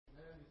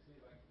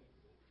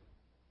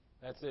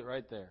That's it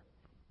right there.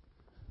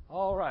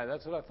 All right,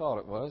 that's what I thought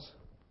it was.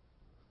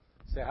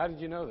 Say, how did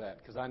you know that?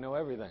 Because I know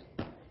everything.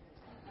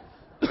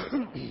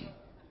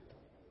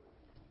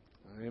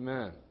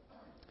 Amen.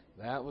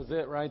 That was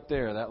it right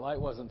there. That light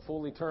wasn't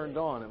fully turned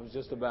on. It was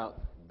just about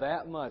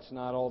that much,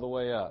 not all the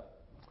way up.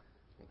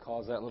 It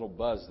caused that little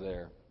buzz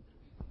there.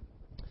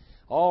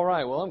 All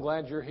right, well, I'm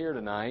glad you're here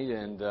tonight.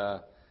 And,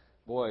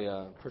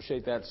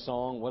 appreciate that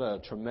song. What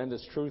a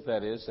tremendous truth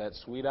that is, that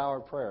sweet hour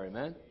of prayer.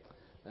 Amen?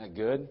 Isn't that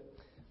good?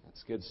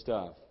 That's good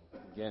stuff.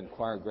 Again,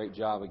 choir, great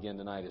job again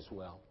tonight as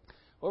well.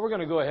 Well, we're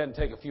going to go ahead and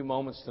take a few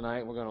moments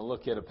tonight. We're going to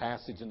look at a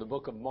passage in the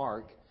book of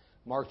Mark,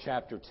 Mark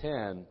chapter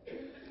 10.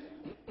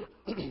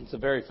 It's a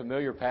very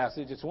familiar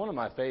passage. It's one of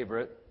my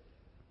favorite.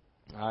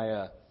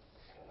 I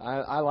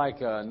like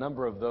a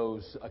number of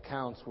those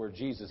accounts where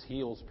Jesus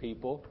heals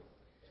people.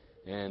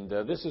 And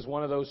this is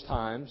one of those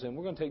times. And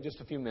we're going to take just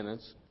a few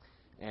minutes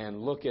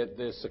and look at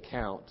this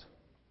account.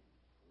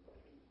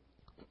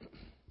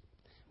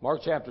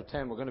 Mark chapter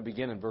 10, we're going to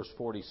begin in verse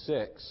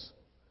 46.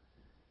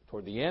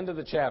 Toward the end of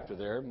the chapter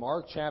there,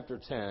 Mark chapter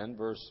 10,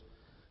 verse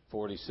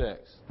 46.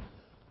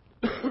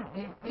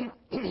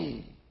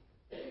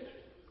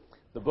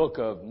 The book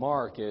of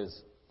Mark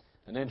is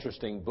an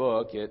interesting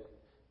book. It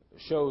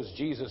shows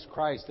Jesus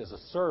Christ as a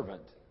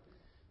servant.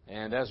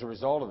 And as a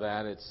result of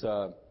that,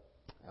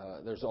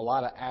 there's a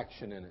lot of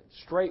action in it.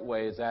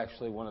 Straightway is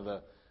actually one of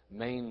the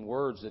main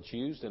words that's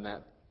used in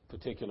that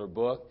particular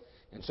book.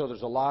 And so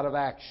there's a lot of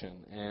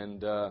action.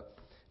 And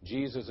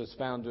Jesus is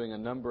found doing a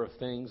number of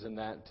things in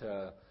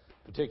that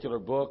particular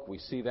book. We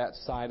see that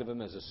side of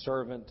him as a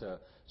servant,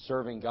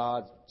 serving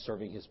God,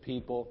 serving his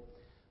people,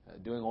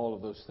 doing all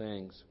of those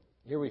things.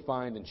 Here we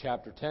find in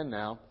chapter 10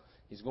 now,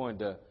 he's going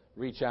to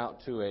reach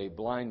out to a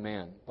blind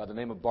man by the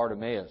name of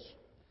Bartimaeus.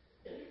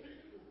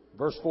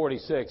 Verse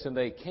 46, and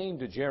they came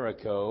to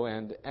Jericho,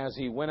 and as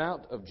he went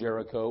out of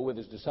Jericho with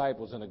his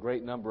disciples and a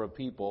great number of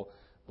people,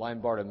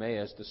 blind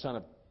Bartimaeus, the son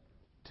of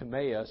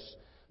Timaeus,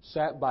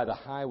 sat by the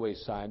highway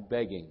side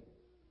begging.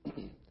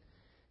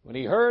 When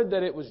he heard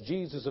that it was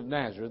Jesus of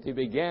Nazareth, he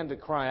began to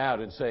cry out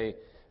and say,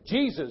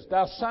 Jesus,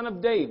 thou son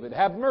of David,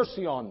 have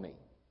mercy on me.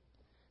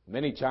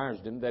 Many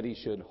charged him that he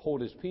should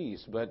hold his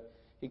peace, but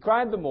he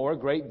cried the more a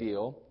great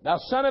deal, Thou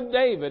son of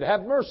David,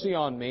 have mercy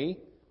on me.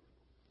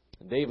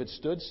 And Jesus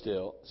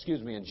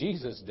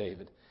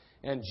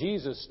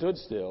stood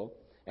still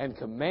and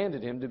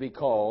commanded him to be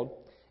called.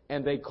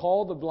 And they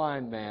called the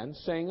blind man,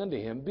 saying unto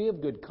him, Be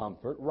of good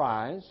comfort,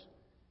 rise,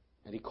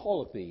 and he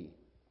calleth thee.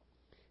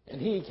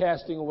 And he,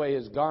 casting away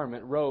his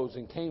garment, rose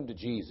and came to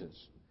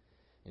Jesus.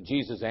 And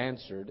Jesus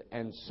answered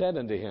and said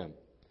unto him,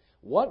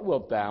 What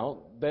wilt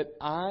thou that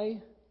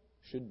I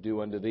should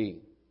do unto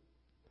thee?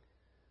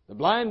 The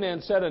blind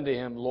man said unto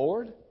him,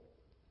 Lord,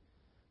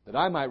 that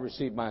I might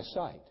receive my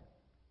sight.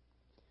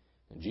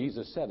 And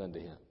Jesus said unto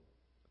him,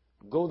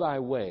 Go thy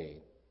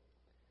way,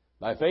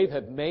 thy faith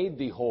hath made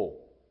thee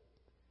whole.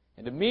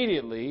 And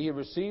immediately he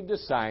received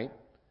his sight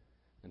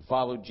and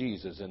followed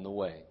Jesus in the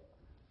way.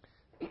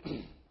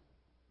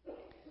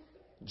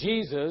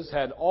 Jesus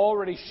had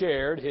already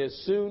shared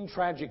his soon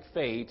tragic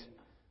fate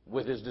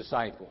with his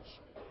disciples.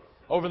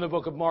 Over in the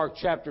book of Mark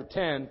chapter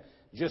 10,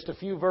 just a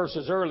few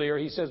verses earlier,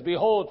 he says,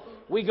 Behold,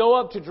 we go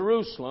up to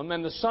Jerusalem,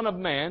 and the Son of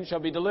Man shall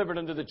be delivered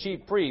unto the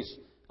chief priests,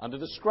 unto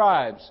the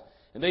scribes,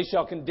 and they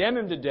shall condemn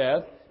him to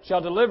death,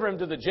 shall deliver him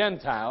to the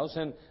Gentiles,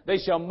 and they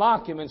shall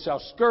mock him, and shall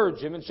scourge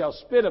him, and shall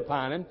spit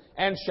upon him,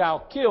 and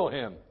shall kill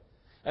him.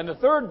 And the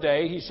third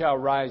day he shall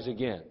rise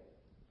again.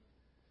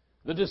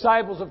 The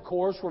disciples, of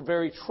course, were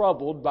very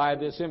troubled by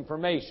this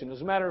information.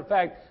 As a matter of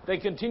fact, they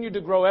continued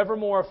to grow ever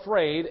more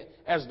afraid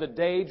as the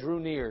day drew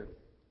near.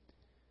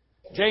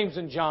 James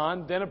and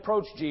John then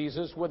approached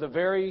Jesus with a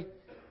very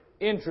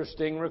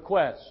interesting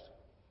request.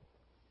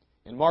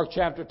 In Mark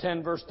chapter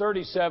 10, verse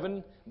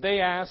 37, they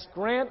asked,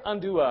 Grant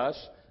unto us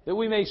that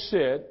we may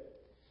sit,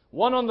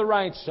 one on the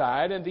right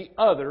side and the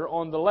other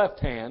on the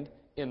left hand,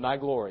 in thy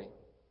glory.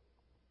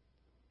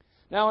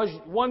 Now, as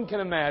one can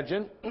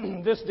imagine,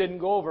 this didn't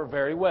go over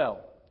very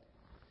well.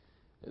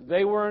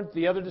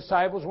 The other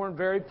disciples weren't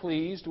very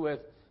pleased with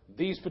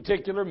these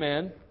particular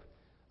men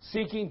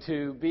seeking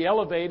to be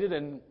elevated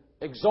and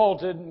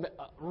exalted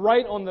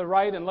right on the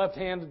right and left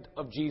hand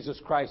of Jesus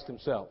Christ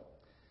himself.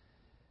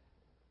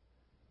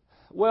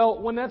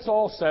 Well, when that's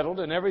all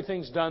settled and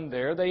everything's done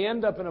there, they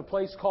end up in a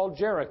place called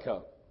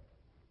Jericho.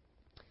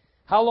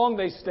 How long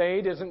they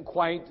stayed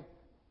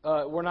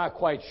we're not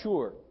quite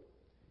sure.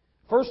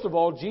 First of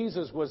all,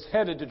 Jesus was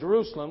headed to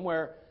Jerusalem,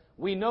 where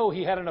we know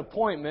he had an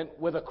appointment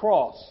with a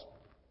cross.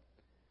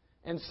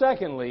 And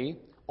secondly,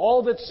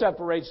 all that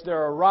separates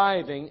their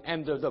arriving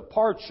and their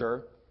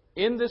departure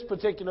in this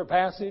particular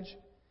passage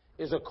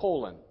is a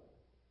colon.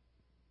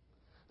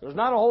 There's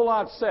not a whole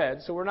lot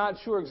said, so we're not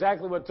sure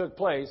exactly what took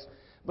place,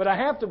 but I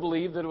have to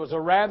believe that it was a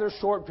rather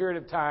short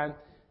period of time,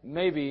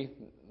 maybe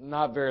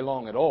not very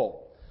long at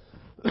all.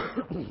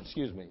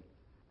 Excuse me.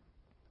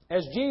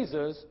 As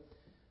Jesus,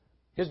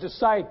 his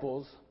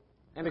disciples,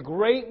 and a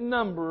great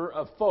number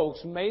of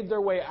folks made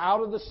their way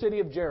out of the city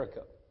of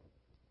Jericho,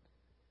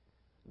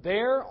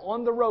 There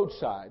on the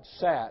roadside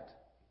sat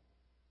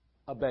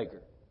a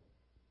beggar.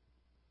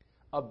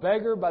 A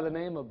beggar by the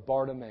name of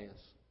Bartimaeus.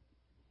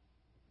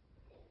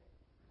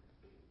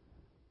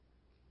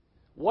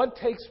 What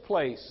takes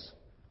place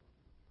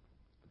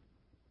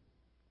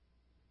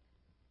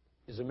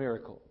is a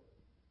miracle.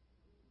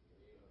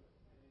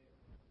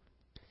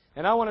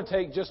 And I want to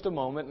take just a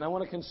moment and I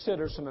want to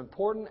consider some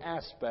important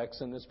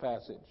aspects in this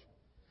passage.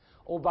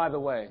 Oh, by the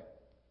way,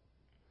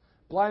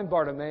 blind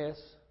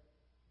Bartimaeus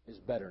is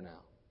better now.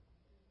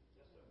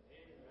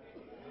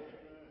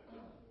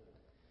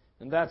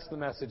 And that's the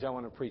message I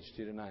want to preach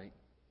to you tonight.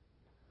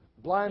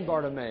 Blind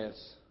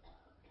Bartimaeus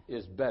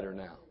is better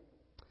now.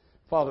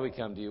 Father, we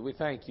come to you. We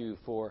thank you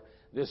for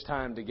this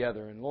time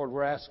together. And Lord,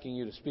 we're asking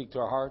you to speak to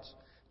our hearts.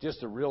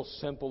 Just a real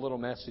simple little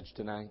message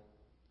tonight.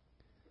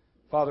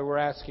 Father, we're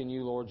asking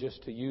you, Lord,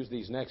 just to use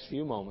these next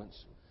few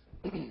moments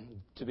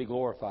to be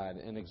glorified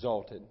and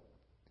exalted.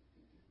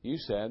 You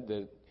said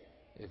that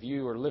if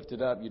you are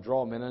lifted up, you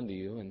draw men unto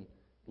you. And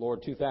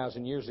Lord,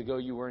 2,000 years ago,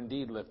 you were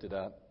indeed lifted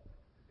up.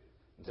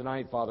 And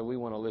tonight, Father, we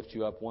want to lift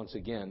you up once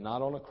again,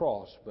 not on a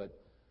cross, but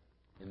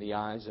in the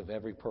eyes of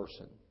every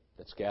person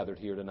that's gathered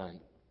here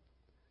tonight.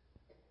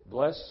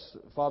 Bless,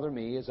 Father,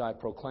 me as I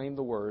proclaim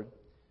the word.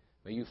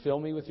 May you fill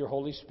me with your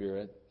Holy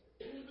Spirit.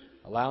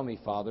 Allow me,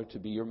 Father, to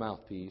be your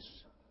mouthpiece.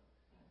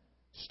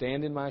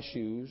 Stand in my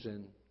shoes,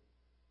 and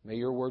may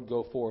your word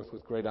go forth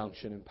with great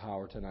unction and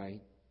power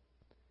tonight.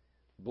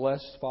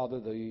 Bless, Father,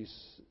 these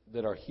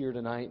that are here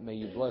tonight. May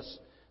you bless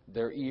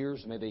their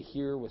ears. May they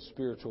hear with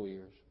spiritual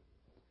ears.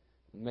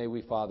 May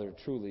we, Father,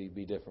 truly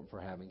be different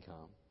for having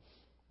come.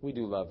 We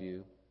do love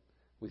you.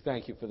 We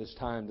thank you for this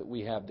time that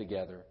we have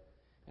together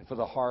and for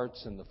the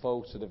hearts and the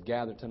folks that have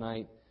gathered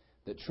tonight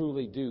that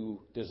truly do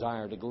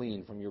desire to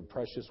glean from your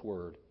precious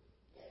word.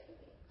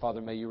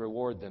 Father, may you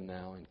reward them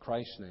now. In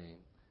Christ's name,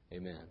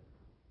 amen.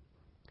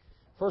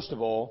 First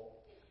of all,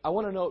 I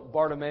want to note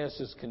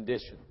Bartimaeus'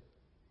 condition.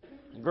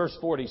 In verse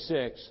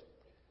 46,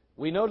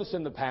 we notice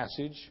in the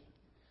passage,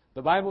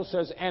 the Bible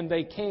says, and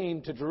they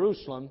came to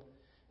Jerusalem,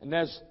 and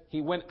as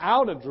he went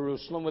out of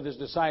Jerusalem with his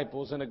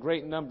disciples and a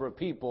great number of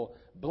people,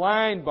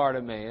 blind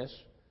Bartimaeus,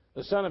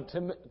 the son of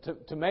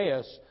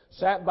Timaeus,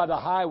 sat by the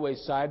highway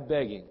side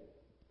begging.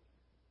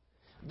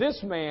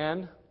 This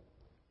man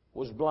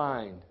was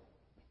blind.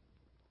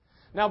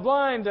 Now,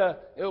 blind,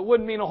 it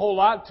wouldn't mean a whole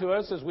lot to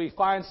us as we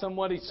find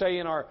somebody, say,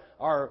 in our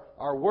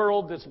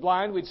world that's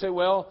blind. We'd say,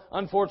 well,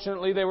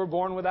 unfortunately, they were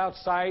born without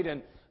sight,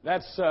 and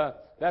that's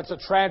a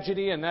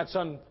tragedy, and that's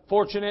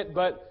unfortunate,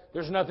 but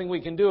there's nothing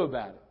we can do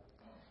about it.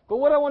 But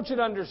what I want you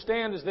to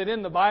understand is that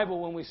in the Bible,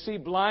 when we see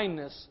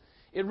blindness,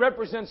 it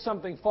represents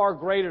something far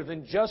greater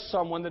than just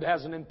someone that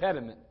has an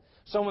impediment,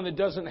 someone that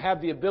doesn't have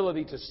the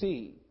ability to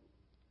see.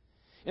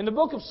 In the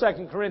book of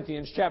 2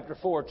 Corinthians, chapter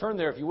 4, turn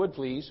there if you would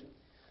please,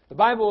 the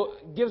Bible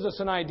gives us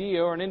an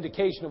idea or an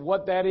indication of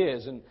what that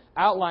is and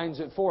outlines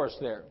it for us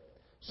there.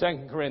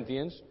 2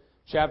 Corinthians,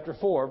 chapter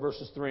 4,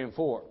 verses 3 and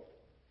 4.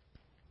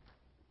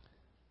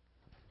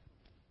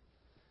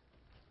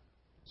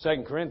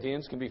 2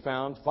 Corinthians can be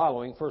found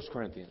following 1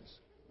 Corinthians.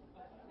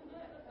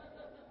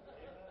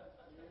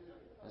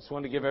 I just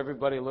wanted to give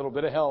everybody a little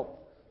bit of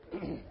help.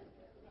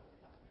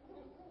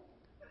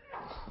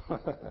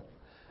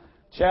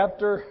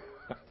 Chapter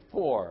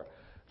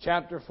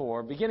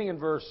 4, beginning in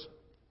verse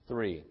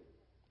 3.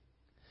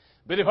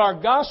 But if our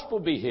gospel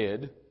be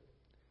hid,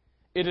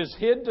 it is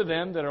hid to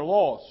them that are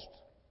lost,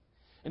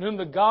 in whom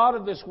the God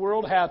of this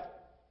world hath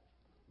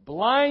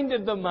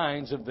blinded the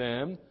minds of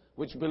them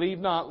which believe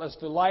not, lest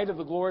the light of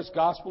the glorious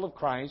gospel of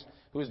Christ,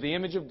 who is the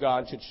image of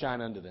God, should shine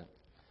unto them.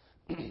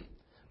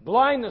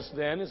 Blindness,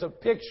 then, is a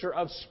picture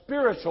of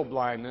spiritual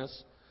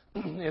blindness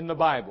in the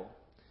Bible.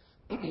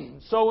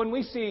 So when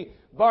we see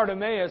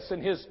Bartimaeus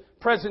in his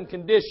present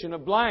condition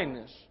of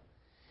blindness,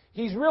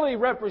 he's really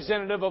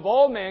representative of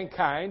all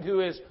mankind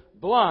who is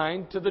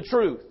blind to the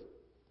truth,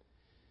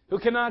 who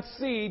cannot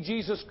see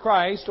Jesus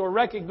Christ or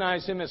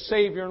recognize Him as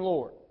Savior and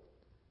Lord.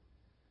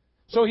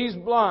 So he's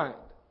blind.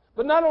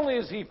 But not only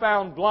is he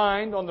found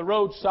blind on the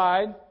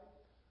roadside,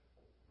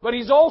 but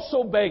he's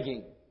also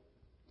begging.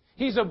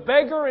 He's a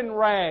beggar in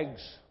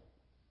rags.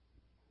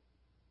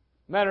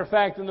 Matter of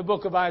fact, in the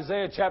book of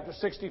Isaiah, chapter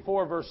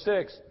 64, verse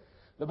 6,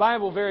 the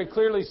Bible very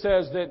clearly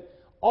says that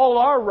all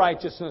our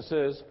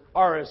righteousnesses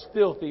are as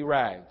filthy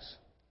rags.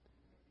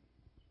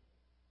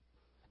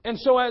 And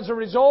so as a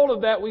result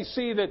of that, we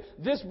see that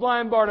this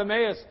blind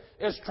Bartimaeus,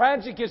 as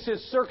tragic as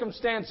his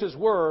circumstances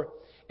were,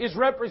 is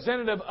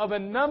representative of a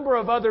number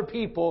of other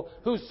people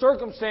whose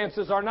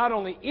circumstances are not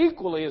only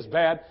equally as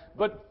bad,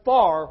 but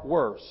far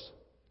worse.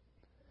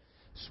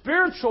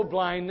 Spiritual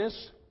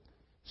blindness,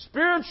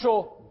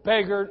 spiritual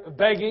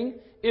begging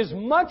is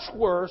much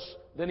worse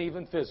than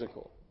even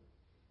physical.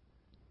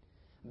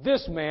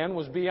 This man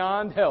was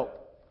beyond help,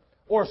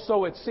 or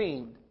so it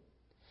seemed.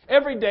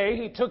 Every day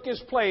he took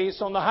his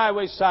place on the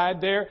highway side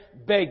there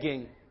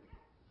begging.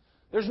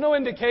 There's no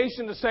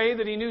indication to say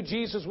that he knew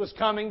Jesus was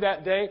coming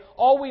that day.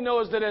 All we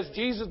know is that as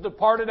Jesus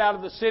departed out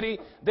of the city,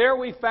 there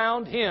we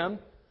found him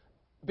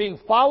being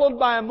followed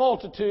by a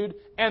multitude,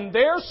 and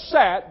there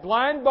sat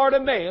blind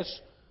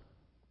Bartimaeus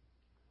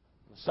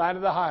on the side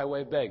of the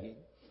highway begging.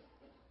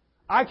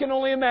 I can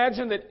only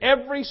imagine that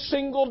every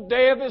single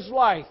day of his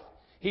life,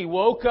 he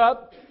woke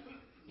up.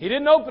 He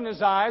didn't open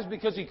his eyes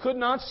because he could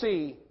not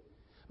see,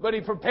 but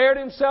he prepared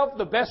himself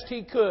the best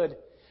he could,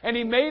 and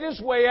he made his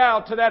way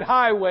out to that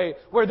highway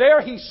where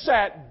there he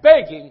sat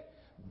begging,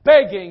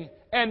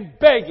 and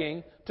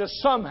begging to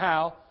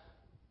somehow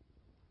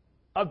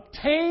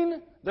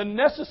obtain the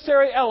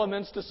necessary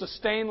elements to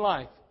sustain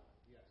life.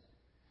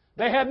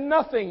 They had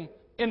nothing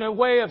in a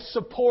way of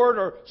support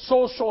or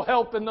social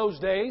help in those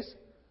days.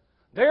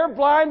 There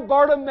blind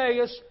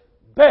Bartimaeus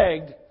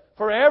begged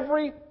for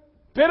every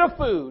bit of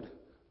food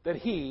that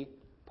he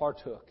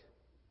partook,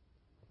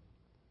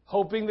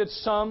 hoping that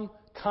some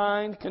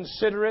kind,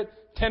 considerate,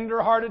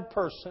 tender-hearted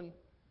person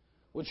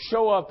would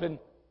show up and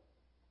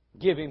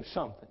give him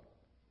something,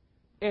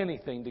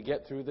 anything to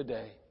get through the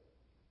day.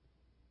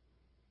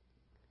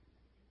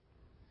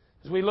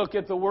 As we look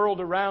at the world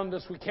around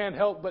us, we can't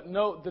help but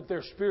note that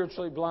they're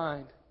spiritually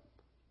blind.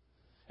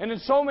 And in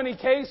so many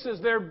cases,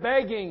 they're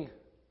begging.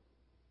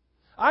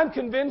 I'm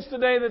convinced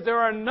today that there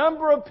are a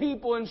number of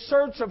people in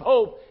search of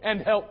hope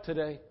and help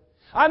today.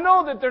 I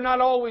know that they're not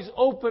always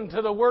open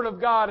to the Word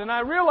of God, and I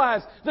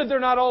realize that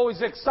they're not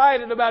always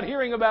excited about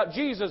hearing about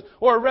Jesus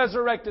or a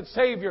resurrected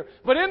Savior.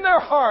 But in their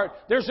heart,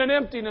 there's an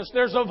emptiness,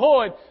 there's a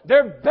void.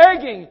 They're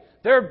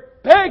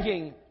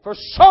begging for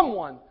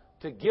someone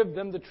to give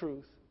them the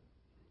truth,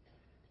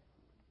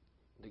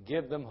 to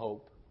give them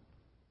hope.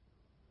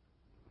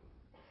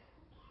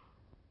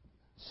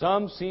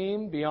 Some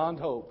seem beyond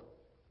hope.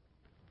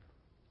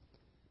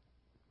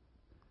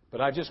 But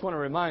I just want to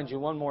remind you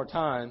one more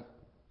time,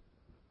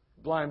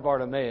 blind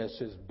Bartimaeus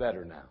is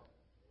better now.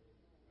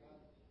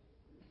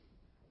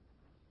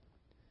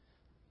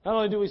 Not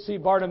only do we see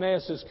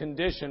Bartimaeus'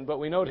 condition, but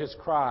we note his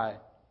cry.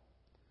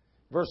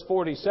 Verse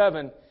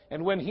 47,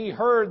 and when he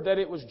heard that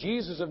it was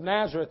Jesus of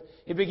Nazareth,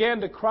 he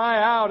began to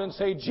cry out and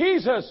say,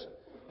 Jesus,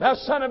 thou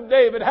Son of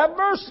David, have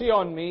mercy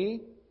on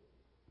me.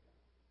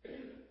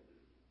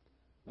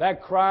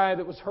 That cry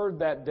that was heard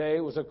that day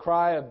was a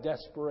cry of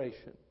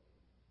desperation.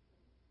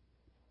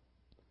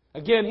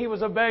 Again, he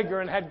was a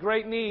beggar and had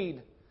great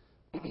need.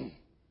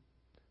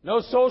 No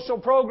social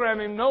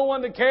programming, no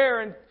one to care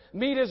and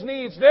meet his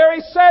needs. There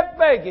he sat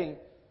begging,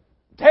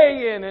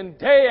 day in and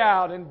day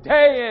out, and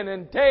day in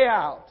and day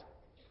out.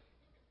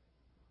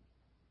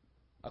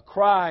 A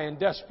cry in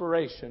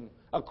desperation.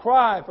 He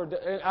cried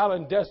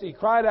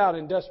out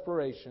in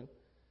desperation.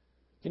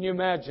 Can you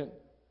imagine?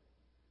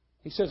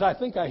 He says, I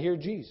think I hear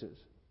Jesus.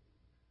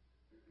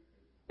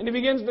 And he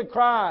begins to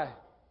cry.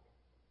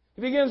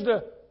 He begins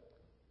to,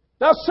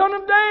 Thou Son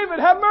of David,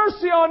 have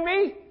mercy on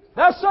me.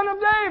 Thou Son of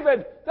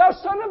David, Thou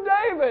Son of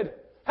David,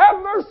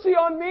 have mercy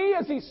on me,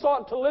 as he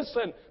sought to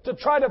listen, to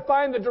try to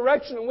find the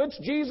direction in which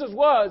Jesus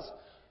was.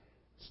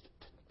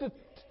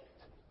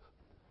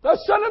 Thou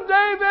Son of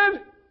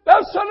David,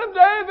 Thou Son of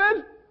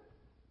David.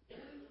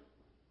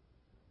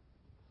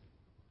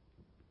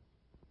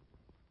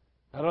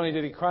 Not only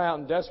did he cry out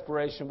in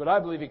desperation, but I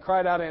believe he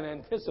cried out in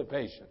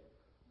anticipation.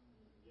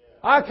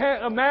 I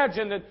can't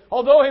imagine that,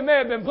 although he may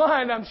have been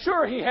blind, I'm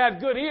sure he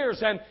had good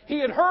ears, and he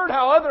had heard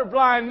how other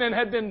blind men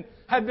had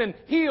been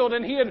healed,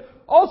 and he had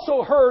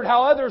also heard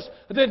how others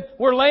that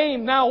were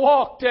lame now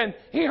walked, and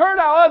he heard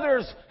how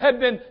others had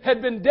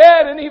been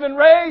dead and even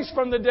raised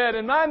from the dead.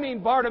 And I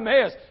mean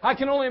Bartimaeus, I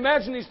can only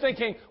imagine he's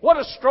thinking, what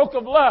a stroke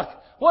of luck.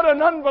 What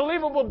an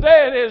unbelievable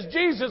day it is.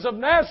 Jesus of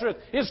Nazareth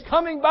is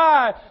coming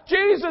by.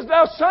 Jesus,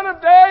 thou Son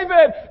of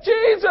David.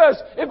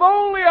 Jesus, if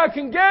only I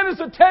can get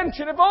his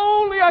attention. If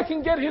only I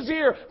can get his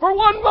ear for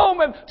one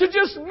moment to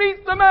just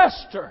meet the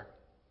Master.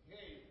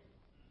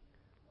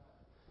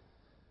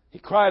 He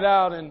cried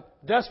out in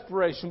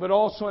desperation, but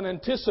also in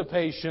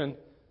anticipation.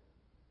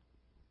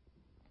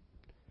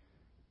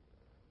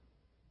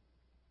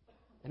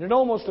 And it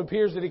almost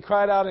appears that he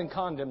cried out in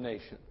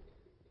condemnation.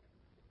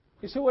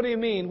 You say, what do you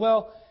mean?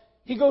 Well,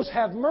 he goes,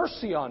 have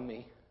mercy on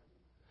me.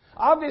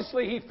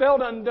 Obviously, he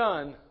felt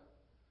undone.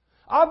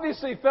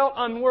 Obviously, he felt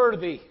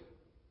unworthy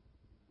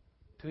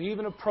to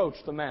even approach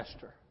the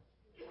Master.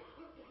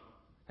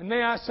 And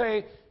may I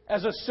say,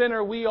 as a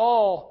sinner, we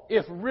all,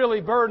 if really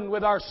burdened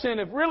with our sin,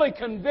 if really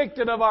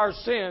convicted of our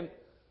sin,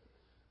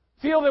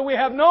 feel that we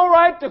have no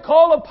right to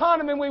call upon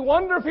Him, and we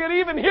wonder if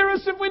He'd even hear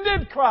us if we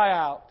did cry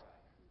out.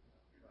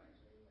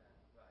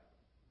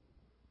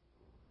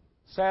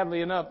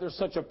 Sadly enough, there's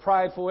such a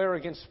prideful,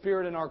 arrogant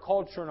spirit in our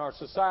culture and our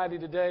society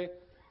today.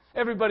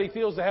 Everybody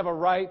feels they have a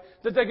right,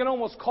 that they can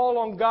almost call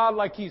on God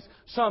like He's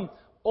some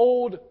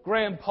old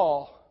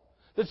grandpa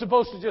that's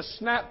supposed to just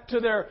snap to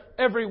their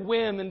every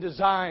whim and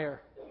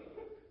desire.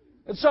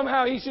 And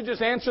somehow He should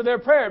just answer their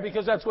prayer,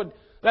 because that's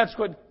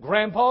what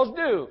grandpas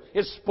do,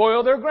 is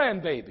spoil their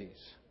grandbabies.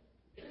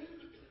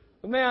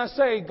 But may I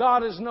say,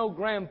 God is no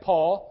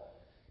grandpa.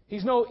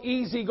 He's no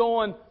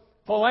easygoing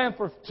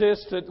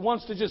philanthropist that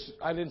wants to just,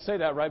 I didn't say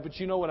that right, but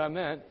you know what I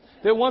meant.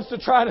 that wants to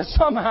try to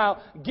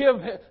somehow give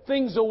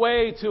things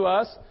away to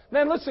us,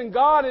 then listen,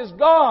 God is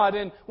God,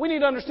 and we need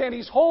to understand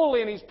He's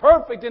holy and He's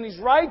perfect and He's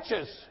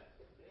righteous.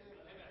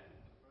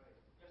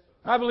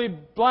 I believe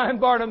blind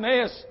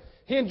Bartimaeus,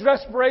 he in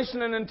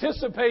desperation and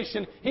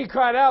anticipation, he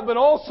cried out, but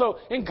also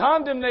in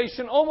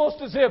condemnation,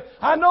 almost as if,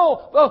 I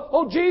know,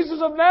 oh Jesus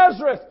of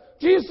Nazareth,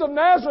 Jesus of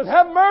Nazareth,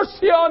 have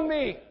mercy on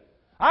me.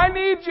 I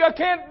need you. I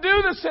can't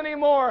do this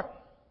anymore.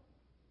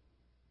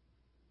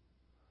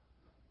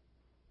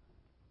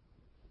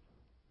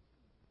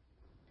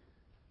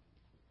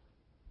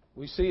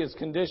 We see his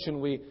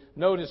condition. We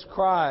notice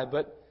cry,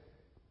 but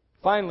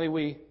finally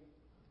we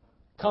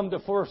come to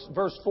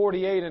verse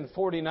 48 and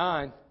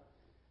 49,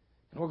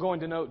 and we're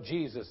going to note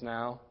Jesus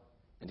now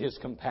and His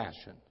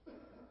compassion.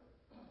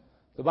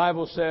 The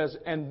Bible says,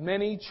 and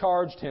many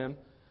charged Him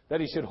that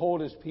He should hold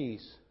His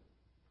peace.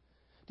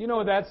 Do you know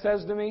what that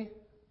says to me?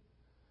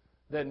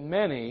 That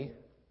many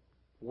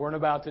weren't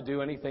about to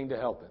do anything to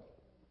help Him.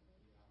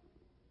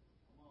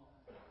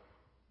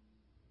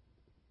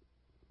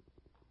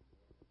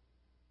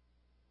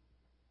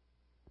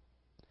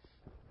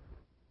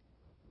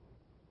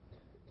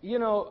 You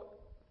know,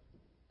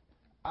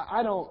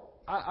 I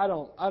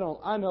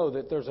know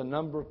that there's a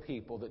number of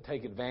people that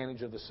take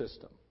advantage of the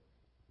system.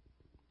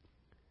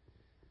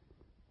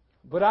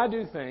 But I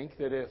do think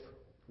that if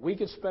we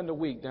could spend a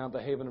week down at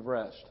the Haven of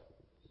Rest,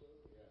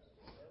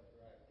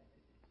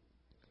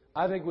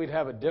 I think we'd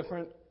have a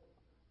different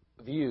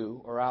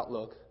view or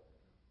outlook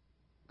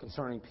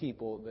concerning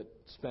people that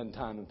spend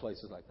time in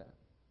places like that.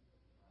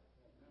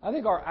 I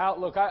think our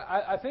outlook,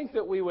 I think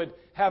that we would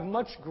have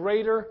much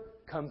greater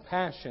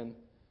compassion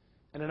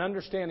and an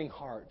understanding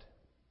heart.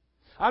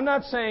 I'm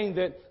not saying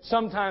that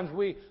sometimes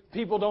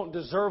people don't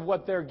deserve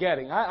what they're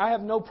getting. I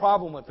have no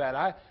problem with that.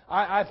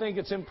 I think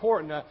it's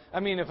important. I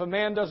mean, if a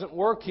man doesn't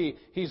work,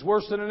 he's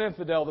worse than an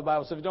infidel, the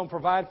Bible says, if he don't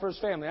provide for his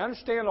family. I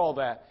understand all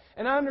that.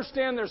 And I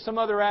understand there's some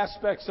other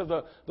aspects of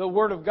the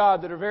Word of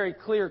God that are very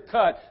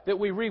clear-cut, that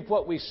we reap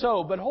what we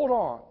sow. But hold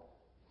on.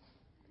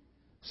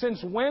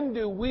 Since when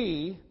do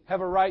we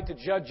have a right to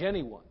judge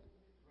anyone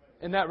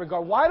in that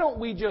regard? Why don't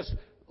we just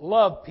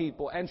love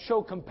people and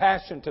show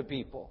compassion to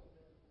people?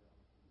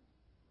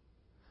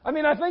 I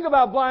mean, I think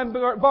about blind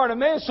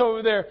Bartimaeus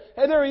over there,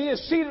 and there he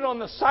is seated on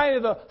the side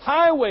of the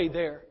highway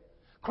there,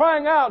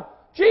 crying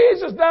out,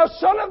 Jesus, thou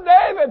Son of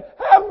David,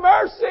 have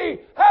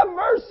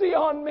mercy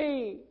on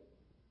me.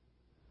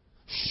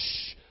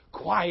 Shh,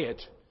 quiet,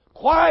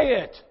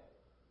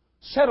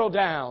 settle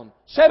down.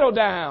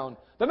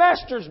 The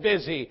Master's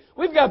busy.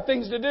 We've got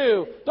things to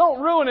do.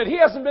 Don't ruin it. He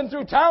hasn't been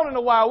through town in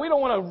a while. We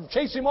don't want to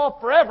chase him off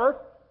forever.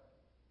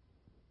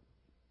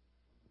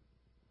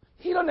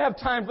 He doesn't have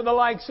time for the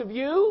likes of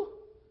you.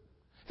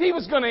 If He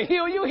was going to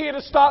heal you, He'd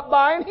have stopped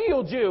by and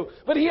healed you.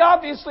 But He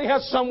obviously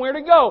has somewhere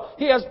to go.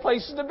 He has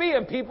places to be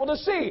and people to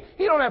see.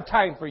 He don't have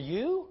time for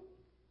you.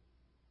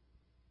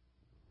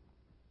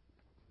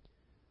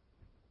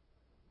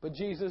 But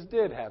Jesus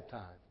did have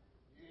time.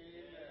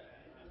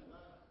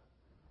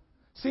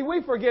 See,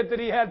 we forget that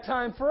He had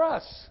time for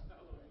us.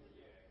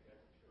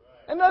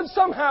 And then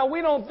somehow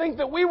we don't think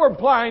that we were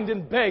blind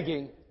and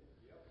begging.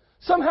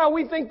 Somehow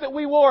we think that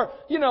we wore,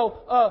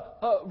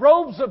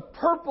 robes of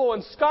purple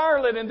and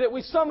scarlet, and that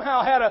we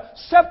somehow had a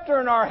scepter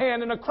in our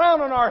hand and a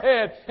crown on our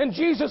head, and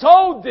Jesus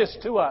owed this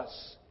to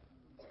us.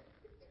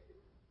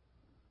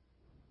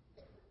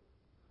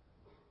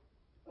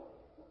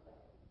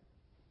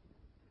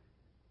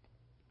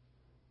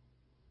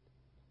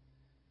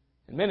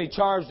 And many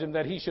charged Him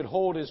that He should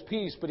hold His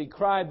peace, but He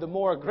cried the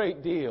more a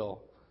great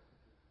deal,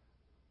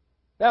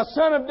 Thou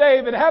Son of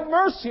David, have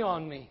mercy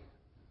on me.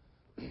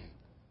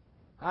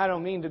 I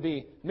don't mean to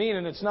be mean,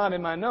 and it's not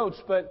in my notes,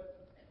 but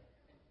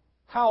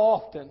how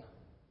often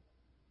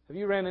have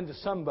you ran into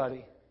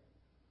somebody?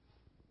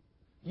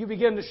 You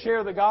begin to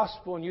share the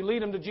gospel and you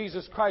lead them to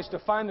Jesus Christ to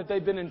find that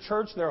they've been in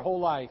church their whole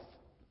life.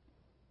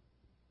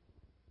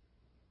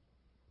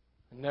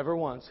 And never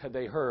once had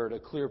they heard a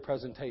clear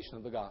presentation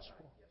of the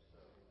gospel.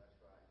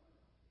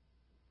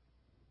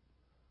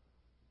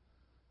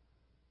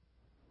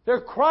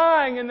 They're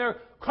crying and they're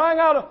crying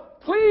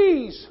out,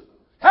 please,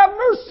 have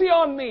mercy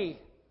on me.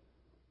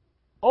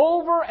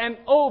 Over and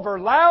over,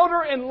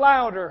 louder and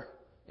louder,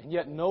 and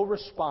yet no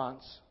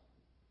response.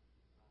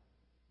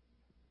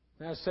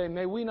 And I say,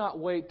 may we not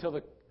wait till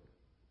the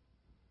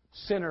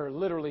sinner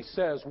literally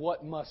says,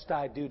 what must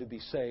I do to be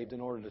saved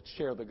in order to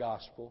share the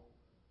gospel?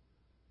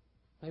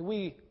 May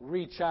we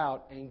reach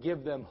out and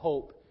give them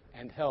hope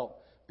and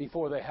help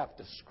before they have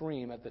to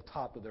scream at the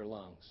top of their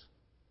lungs.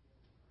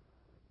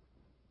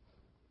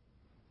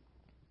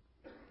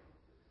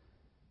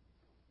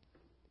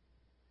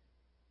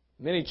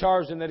 Many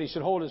charged Him that He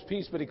should hold His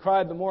peace, but He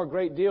cried the more a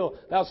great deal,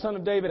 Thou Son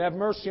of David, have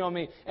mercy on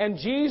me. And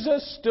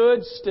Jesus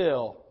stood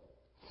still.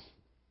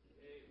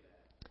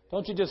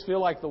 Don't you just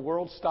feel like the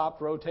world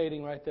stopped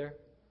rotating right there?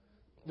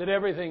 That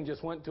everything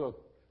just went to a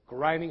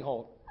grinding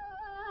halt.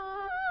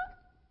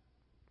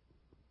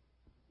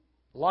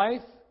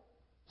 Life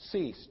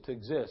ceased to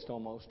exist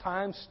almost.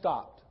 Time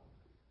stopped.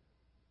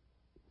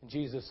 And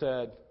Jesus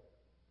said,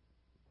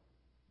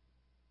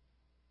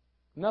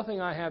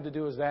 Nothing I have to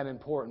do is that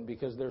important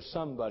because there's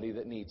somebody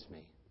that needs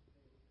me.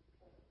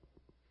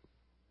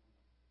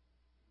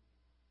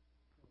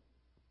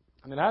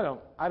 I mean, I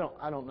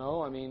don't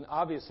know. I mean,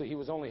 obviously he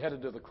was only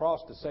headed to the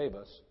cross to save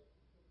us.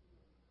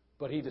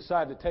 But he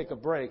decided to take a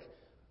break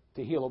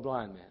to heal a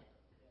blind man.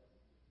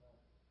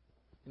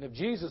 And if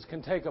Jesus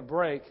can take a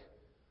break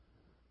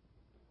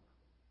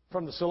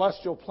from the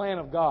celestial plan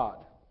of God,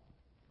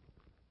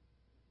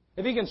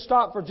 if he can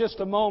stop for just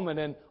a moment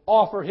and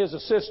offer his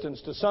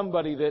assistance to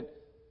somebody that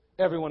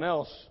everyone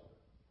else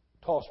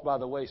tossed by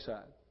the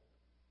wayside,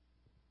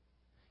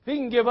 if he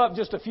can give up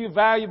just a few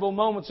valuable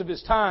moments of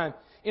his time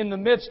in the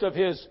midst of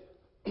his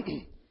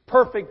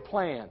perfect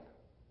plan,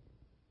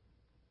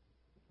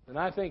 then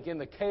I think in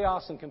the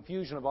chaos and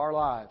confusion of our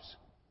lives,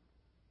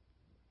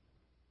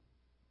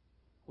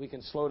 we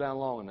can slow down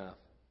long enough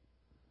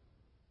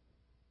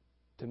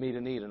to meet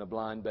a need in a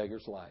blind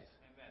beggar's life.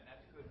 Amen.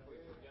 That's good for you.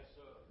 Yes,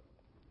 sir.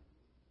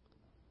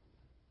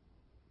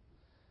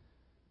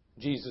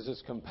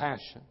 Jesus'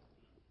 compassion.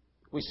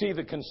 We see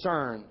the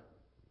concern.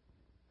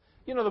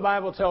 You know, the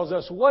Bible tells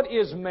us, "What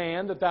is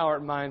man that thou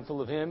art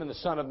mindful of him, and the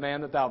Son of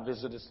Man that thou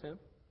visitest him?"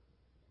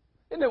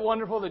 Isn't it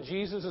wonderful that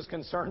Jesus is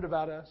concerned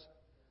about us?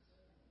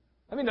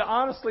 I mean, to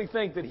honestly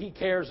think that he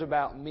cares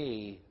about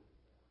me,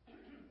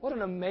 what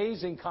an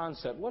amazing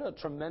concept. What a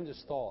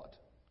tremendous thought.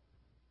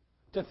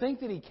 To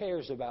think that he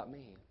cares about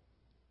me.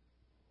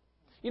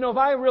 You know, if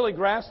I really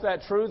grasp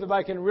that truth, if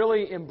I can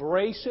really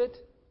embrace it,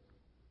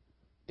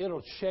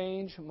 it'll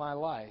change my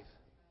life.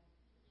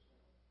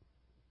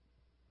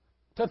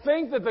 To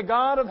think that the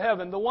God of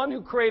heaven, the one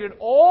who created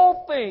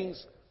all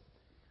things,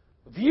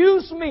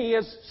 views me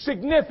as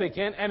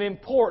significant and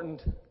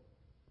important.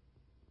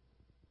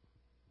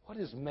 What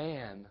is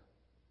man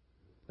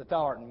that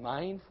thou art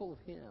mindful of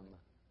him,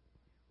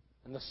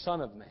 and the Son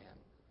of Man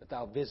that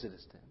thou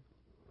visitest him?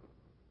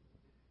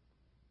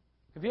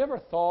 Have you ever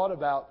thought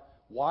about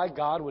why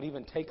God would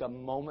even take a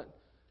moment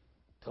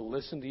to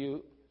listen to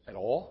you at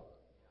all?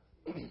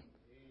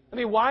 I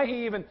mean,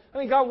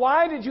 God,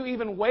 why did you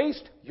even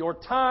waste your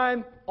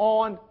time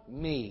on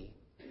me?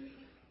 Have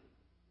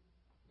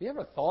you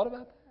ever thought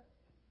about that?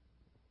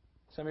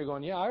 Some of you are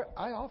going, yeah,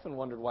 I often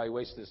wondered why he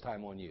wasted his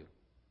time on you.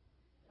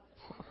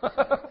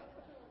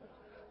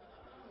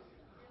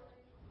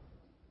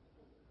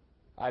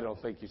 I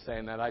don't think you're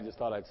saying that. I just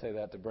thought I'd say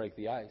that to break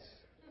the ice.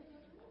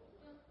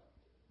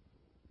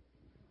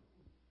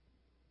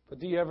 But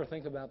do you ever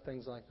think about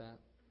things like that?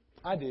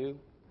 I do.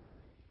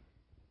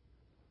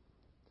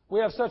 We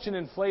have such an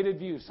inflated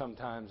view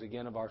sometimes,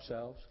 again, of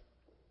ourselves.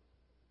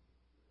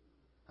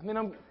 I mean,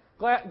 I'm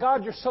glad,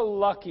 God, you're so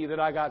lucky that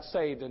I got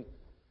saved, and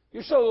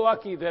you're so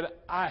lucky that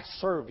I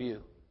serve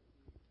you.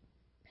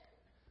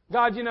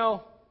 God, you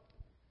know,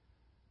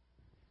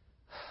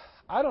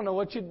 I don't know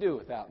what you'd do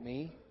without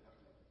me.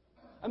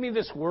 I mean,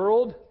 this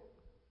world,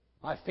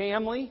 my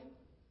family,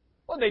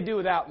 what would they do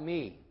without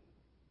me?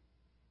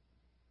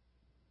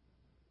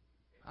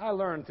 I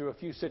learned through a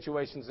few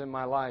situations in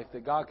my life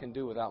that God can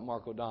do without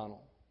Mark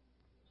O'Donnell.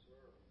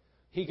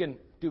 He can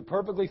do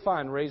perfectly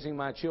fine raising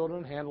my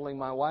children, handling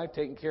my wife,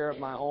 taking care of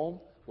my home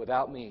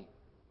without me.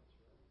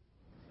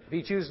 If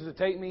He chooses to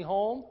take me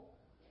home,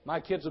 my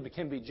kids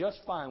can be just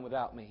fine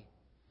without me.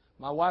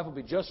 My wife will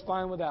be just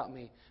fine without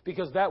me,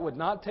 because that would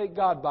not take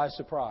God by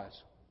surprise.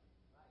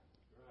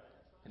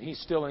 And He's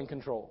still in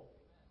control.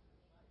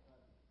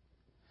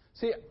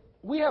 See,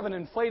 we have an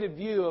inflated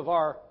view of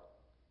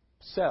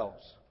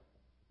ourselves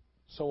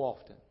so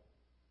often.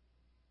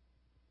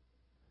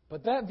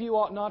 But that view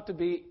ought not to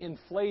be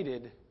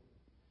inflated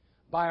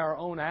by our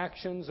own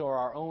actions or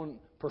our own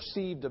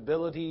perceived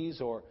abilities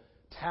or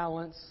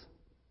talents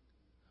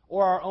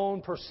or our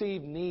own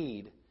perceived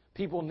need.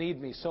 People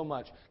need me so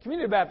much.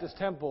 Community Baptist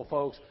Temple,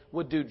 folks,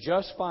 would do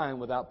just fine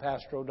without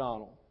Pastor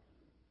O'Donnell,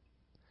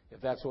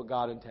 if that's what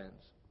God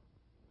intends.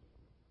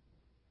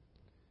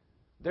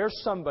 There's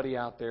somebody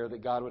out there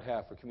that God would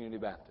have for Community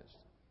Baptist.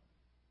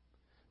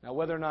 Now,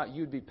 whether or not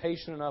you'd be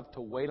patient enough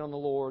to wait on the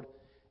Lord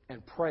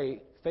and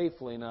pray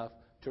faithfully enough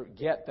to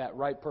get that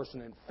right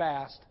person and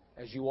fast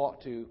as you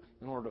ought to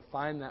in order to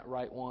find that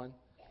right one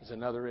is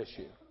another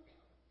issue.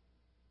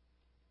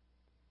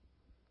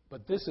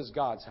 But this is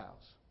God's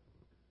house.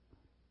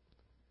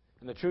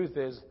 And the truth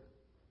is,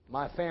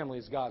 my family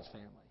is God's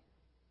family.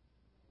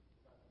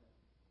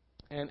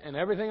 And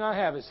everything I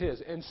have is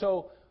His. And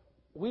so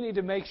we need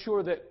to make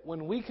sure that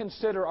when we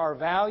consider our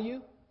value,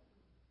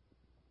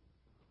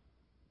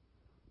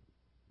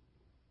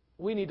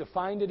 we need to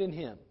find it in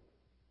Him.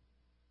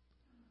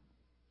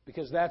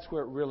 Because that's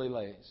where it really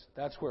lays.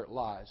 That's where it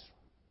lies,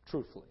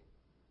 truthfully,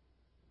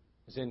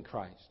 is in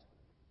Christ.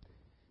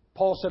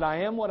 Paul said,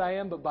 I am what I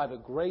am, but by the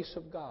grace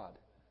of God.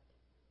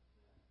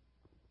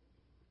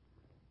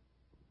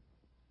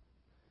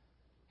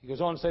 He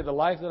goes on to say, the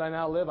life that I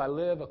now live, I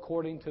live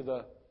according to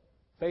the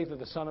faith of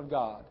the Son of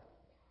God.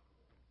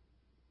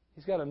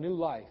 He's got a new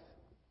life.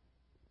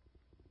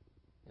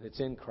 And it's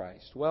in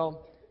Christ.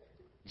 Well,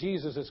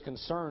 Jesus is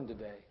concerned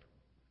today.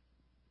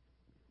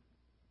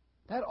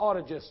 That ought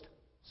to just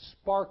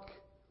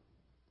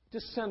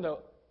send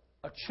a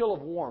a chill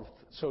of warmth,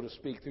 so to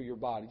speak, through your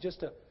body.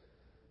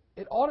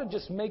 It ought to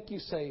just make you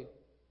say,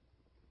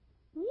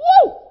 "Woo!"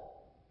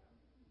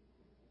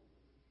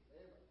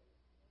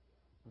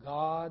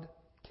 God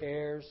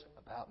cares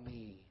about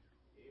me.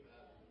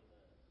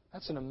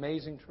 That's an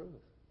amazing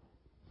truth.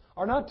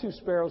 Are not 2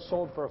 sparrows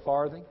sold for a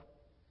farthing,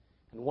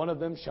 and one of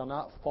them shall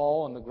not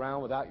fall on the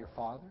ground without your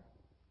Father?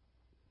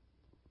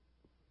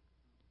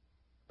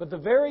 But the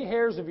very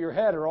hairs of your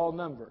head are all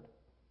numbered.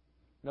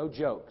 No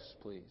jokes,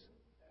 please.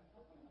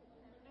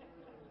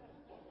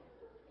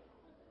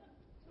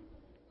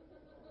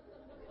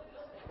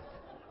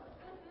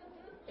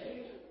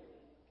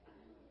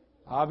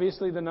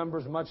 Obviously, the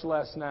number's much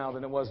less now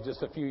than it was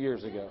just a few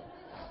years ago.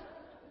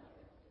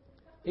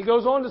 He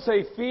goes on to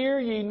say, "Fear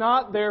ye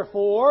not,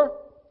 therefore.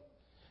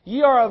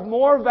 Ye are of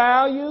more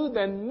value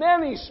than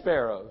many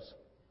sparrows."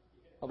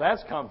 Well,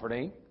 that's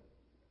comforting.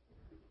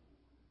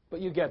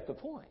 But you get the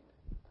point.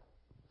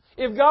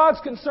 If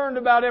God's concerned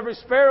about every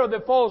sparrow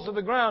that falls to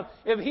the ground,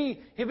 if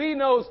He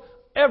knows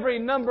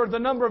the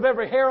number of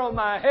every hair on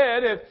my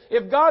head,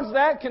 if God's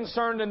that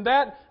concerned and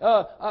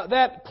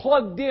that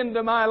plugged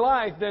into my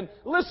life, then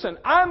listen,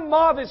 I'm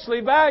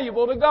modestly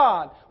valuable to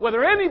God.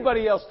 Whether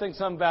anybody else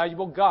thinks I'm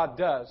valuable, God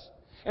does.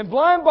 And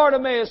blind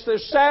Bartimaeus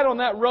sat on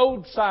that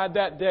roadside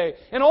that day.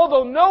 And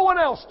although no one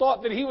else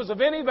thought that he was of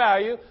any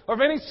value or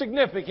of any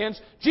significance,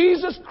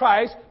 Jesus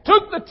Christ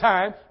took the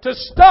time to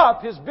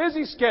stop his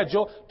busy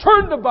schedule,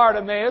 turn to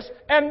Bartimaeus,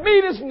 and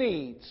meet his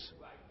needs.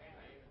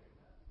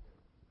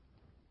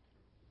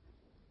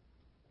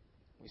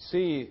 We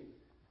see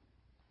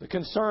the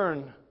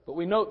concern, but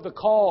we note the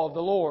call of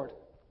the Lord.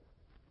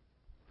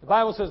 The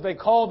Bible says they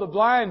called the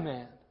blind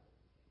man.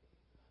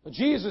 But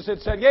Jesus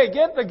had said, "Hey,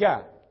 get the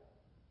guy.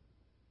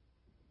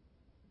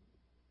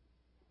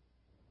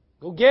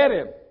 Go get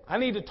him. I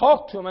need to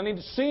talk to him. I need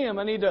to see him.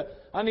 I need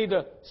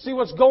to see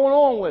what's going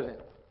on with him."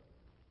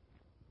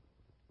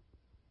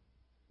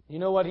 You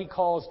know what He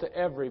calls to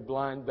every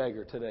blind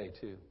beggar today,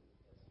 too?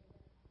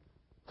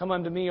 "Come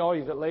unto me, all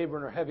you that labor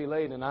and are heavy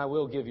laden, and I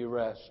will give you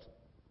rest.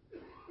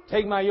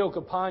 Take my yoke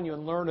upon you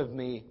and learn of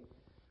me,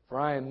 for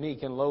I am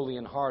meek and lowly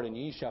in heart, and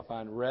ye shall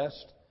find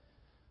rest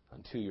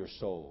unto your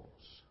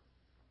souls."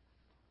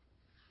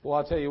 Well,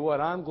 I'll tell you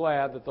what, I'm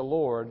glad that the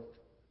Lord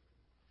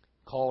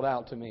called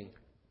out to me.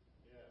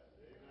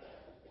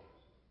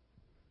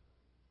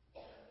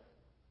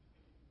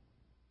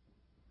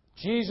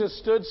 Jesus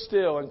stood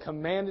still and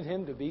commanded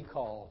him to be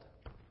called.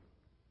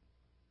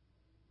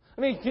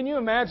 Can you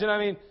imagine?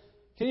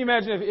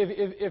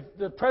 If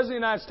the President of the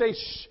United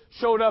States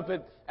showed up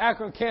at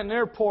Akron Canton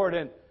Airport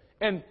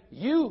and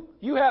you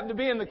happen to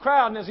be in the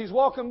crowd, and as he's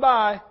walking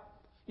by,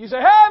 you say,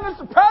 "Hey,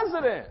 Mr.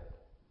 President!"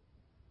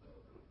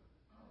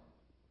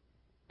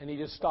 And he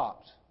just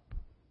stops.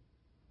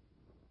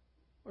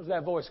 Where's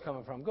that voice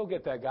coming from? "Go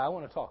get that guy. I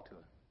want to talk to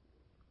him."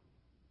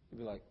 You'd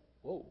be like,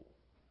 "Whoa."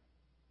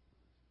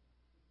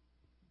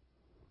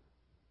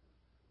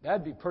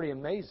 That'd be pretty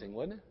amazing,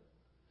 wouldn't it?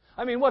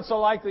 What's the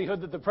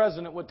likelihood that the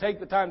President would take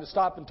the time to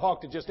stop and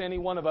talk to just any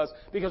one of us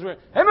because we're,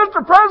 "Hey,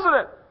 Mr.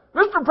 President!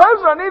 Mr.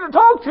 President, I need to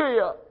talk to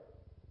you!"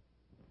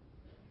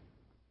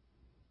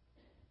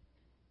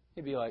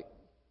 He'd be like,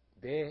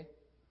 "Bae,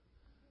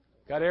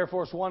 got Air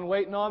Force One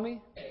waiting on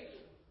me?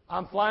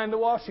 I'm flying to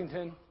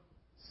Washington.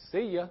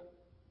 See ya.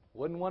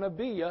 Wouldn't want to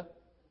be ya."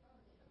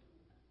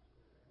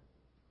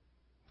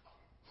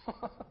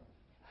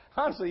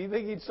 Honestly, you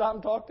think he'd stop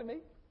and talk to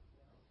me?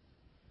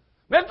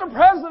 Mr.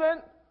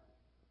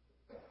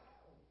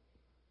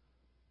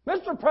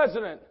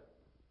 President,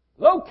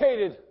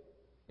 located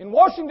in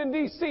Washington,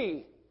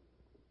 D.C.,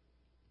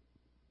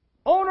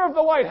 owner of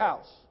the White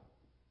House,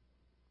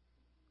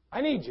 I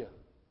need you.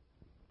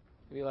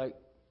 You'd be like,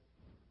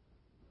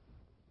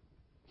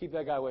 "Keep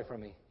that guy away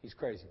from me. He's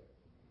crazy."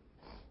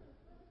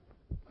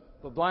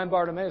 But blind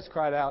Bartimaeus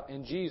cried out,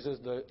 and Jesus,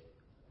 the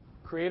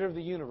Creator of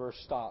the universe,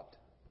 stopped.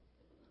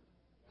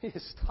 He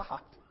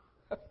stopped.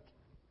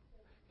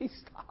 He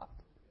stopped.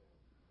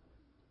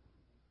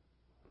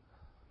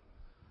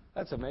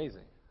 That's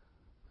amazing.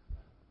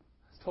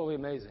 It's totally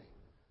amazing.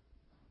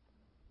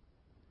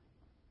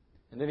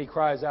 And then he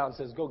cries out and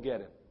says, "Go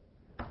get him.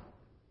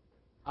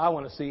 I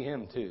want to see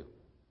him too."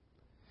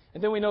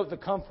 And then we note the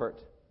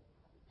comfort.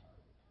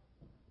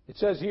 It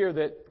says here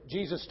that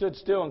Jesus stood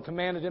still and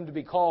commanded him to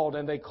be called,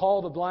 and they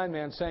called the blind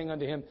man, saying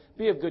unto him,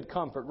 "Be of good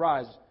comfort,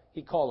 rise,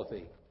 he calleth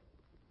thee."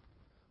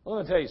 Well,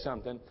 let me tell you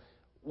something.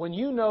 When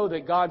you know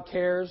that God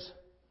cares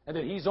and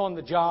that He's on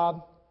the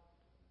job,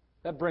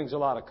 that brings a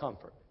lot of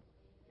comfort.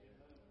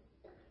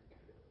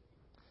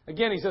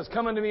 Again, He says,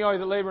 "Come unto me, all you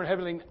that labor and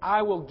heavy laden,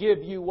 I will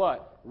give you"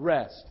 what?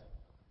 Rest.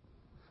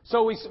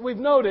 So we've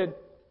noted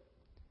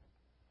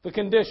the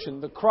condition,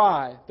 the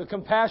cry, the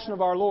compassion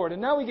of our Lord.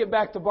 And now we get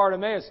back to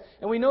Bartimaeus,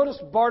 and we notice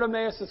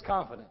Bartimaeus'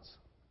 confidence.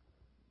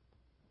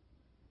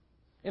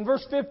 In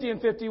verse 50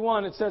 and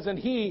 51, it says, "And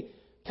he,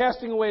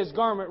 casting away his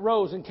garment,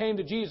 rose and came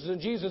to Jesus.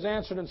 And Jesus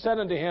answered and said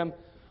unto him,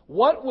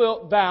 What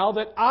wilt thou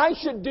that I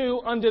should do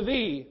unto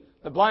thee?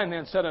 The blind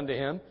man said unto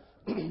him,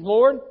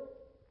 Lord,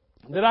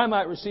 that I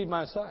might receive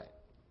my sight.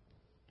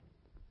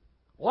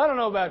 Well, I don't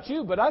know about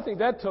you, but I think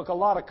that took a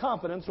lot of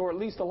confidence, or at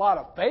least a lot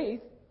of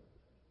faith.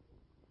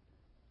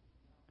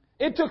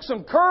 It took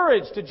some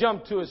courage to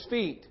jump to his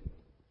feet,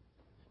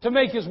 to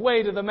make his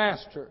way to the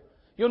Master.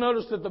 You'll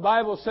notice that the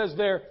Bible says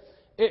there,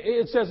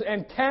 it says,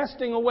 and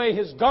casting away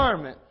his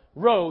garment,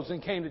 rose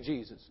and came to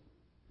Jesus.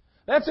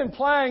 That's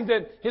implying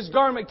that his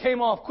garment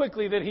came off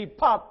quickly, that he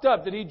popped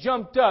up, that he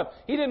jumped up.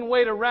 He didn't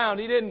wait around.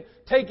 He didn't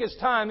take his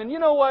time. And you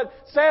know what?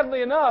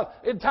 Sadly enough,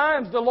 at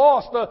times the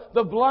lost,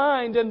 the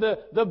blind, and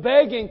the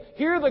begging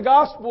hear the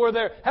gospel, or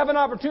they have an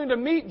opportunity to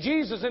meet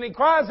Jesus, and he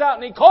cries out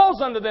and he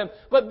calls unto them.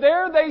 But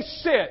there they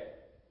sit.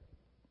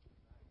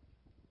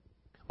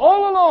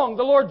 All along,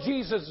 the Lord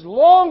Jesus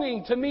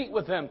longing to meet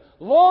with them,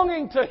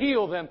 longing to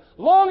heal them,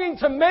 longing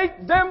to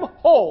make them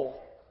whole.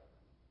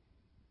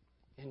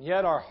 And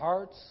yet our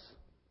hearts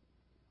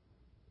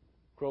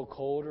grow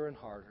colder and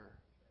harder.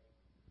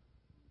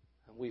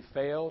 And we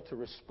fail to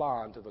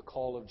respond to the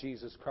call of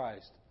Jesus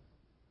Christ.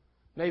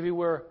 Maybe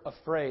we're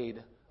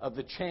afraid of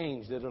the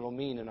change that it'll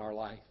mean in our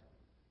life.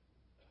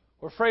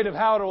 We're afraid of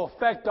how it'll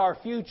affect our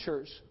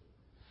futures.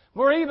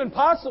 We're even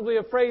possibly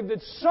afraid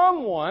that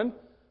someone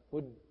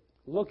would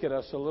look at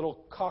us a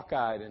little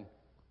cockeyed and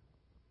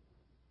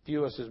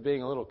view us as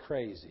being a little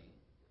crazy,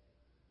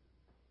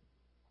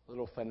 a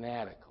little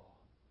fanatical,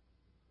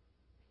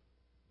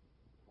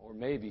 or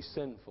maybe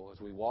sinful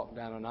as we walk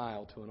down an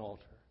aisle to an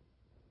altar.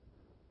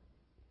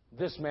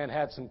 This man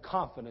had some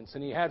confidence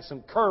and he had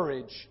some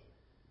courage.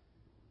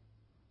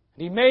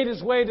 And he made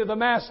his way to the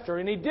Master,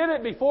 and he did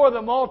it before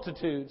the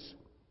multitudes.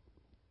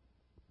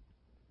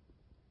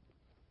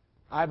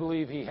 I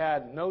believe he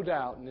had no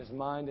doubt in his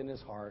mind and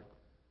his heart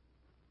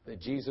that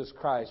Jesus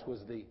Christ was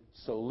the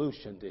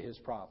solution to his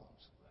problems.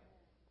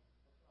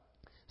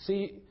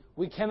 See,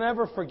 we can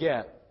never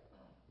forget.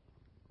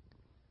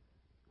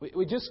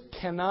 We just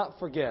cannot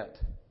forget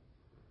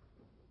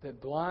that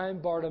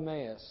blind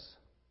Bartimaeus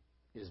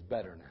is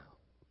better now.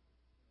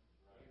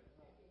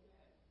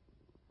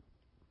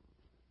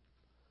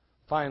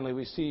 Finally,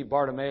 we see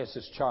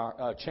Bartimaeus'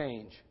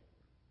 change.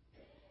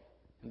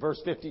 In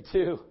verse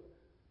 52,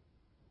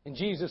 and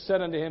Jesus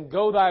said unto him,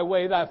 Go thy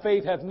way, thy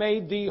faith hath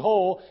made thee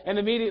whole. And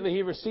immediately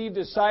he received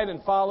his sight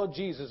and followed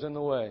Jesus in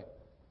the way.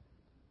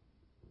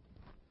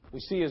 We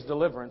see his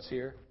deliverance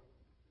here.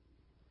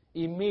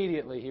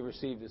 Immediately he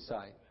received his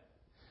sight.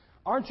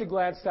 Aren't you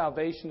glad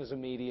salvation is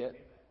immediate?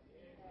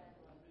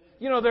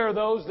 You know, there are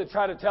those that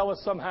try to tell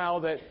us somehow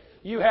that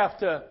you have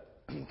to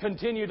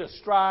continue to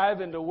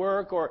strive and to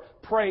work or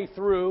pray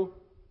through.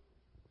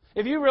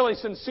 If you really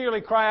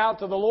sincerely cry out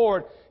to the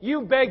Lord,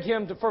 you beg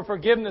Him for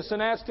forgiveness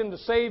and ask Him to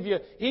save you,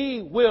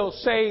 He will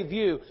save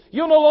you.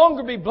 You'll no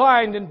longer be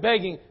blind and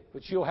begging,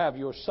 but you'll have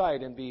your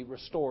sight and be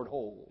restored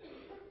whole.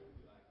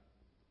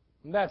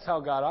 And that's how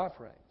God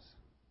operates.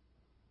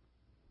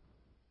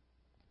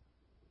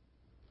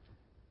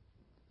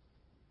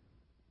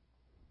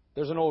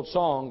 There's an old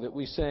song that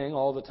we sing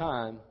all the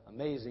time,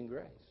 Amazing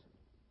Grace.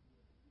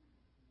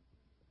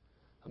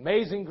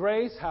 Amazing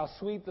grace, how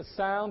sweet the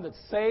sound that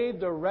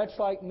saved a wretch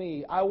like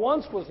me. I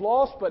once was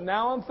lost, but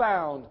now I'm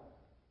found.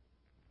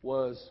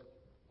 Was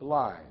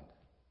blind,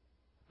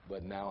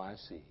 but now I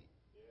see.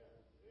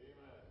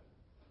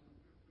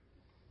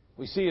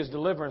 We see his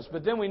deliverance,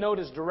 but then we note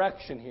his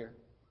direction here.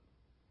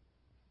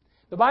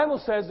 The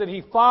Bible says that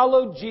he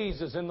followed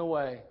Jesus in the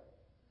way.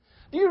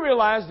 Do you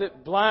realize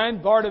that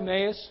blind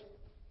Bartimaeus,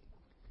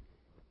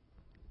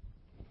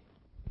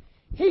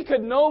 he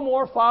could no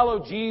more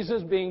follow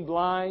Jesus being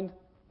blind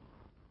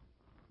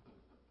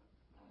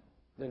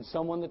than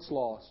someone that's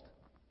lost?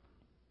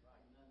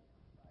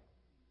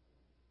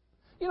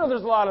 You know,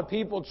 there's a lot of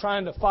people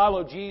trying to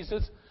follow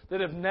Jesus that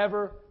have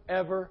never,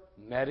 ever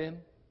met Him.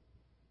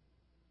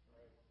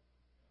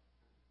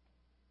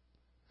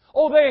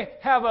 Oh, they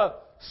have a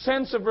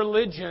sense of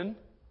religion,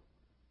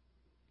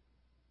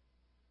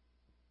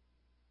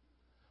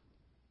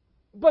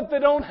 but they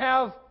don't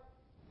have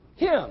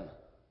Him.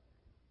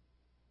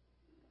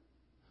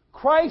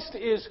 Christ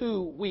is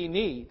who we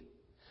need.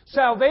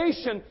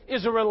 Salvation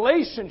is a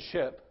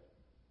relationship.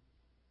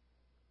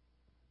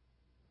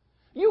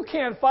 You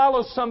can't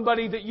follow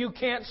somebody that you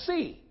can't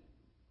see.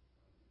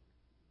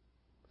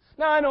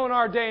 Now, I know in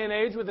our day and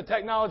age with the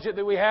technology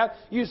that we have,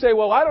 you say,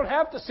 well, I don't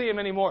have to see Him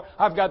anymore.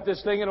 I've got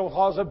this thing, it'll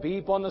cause a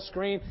beep on the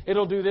screen.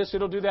 It'll do this,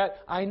 it'll do that.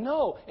 I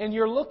know, and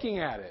you're looking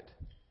at it.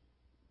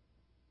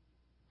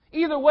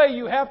 Either way,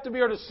 you have to be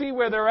able to see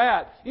where they're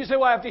at. You say,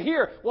 well, I have to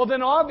hear. Well,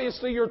 then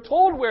obviously you're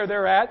told where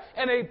they're at,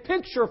 and a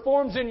picture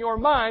forms in your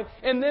mind,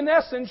 and in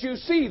essence you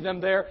see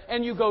them there,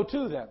 and you go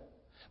to them.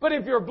 But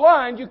if you're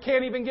blind, you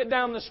can't even get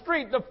down the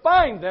street to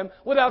find them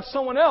without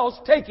someone else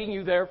taking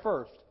you there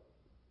first.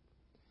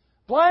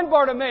 Blind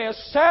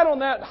Bartimaeus sat on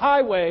that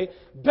highway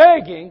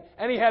begging,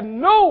 and he had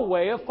no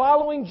way of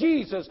following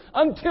Jesus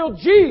until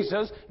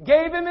Jesus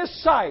gave him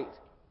his sight.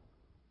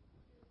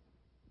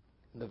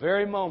 The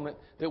very moment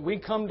that we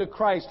come to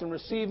Christ and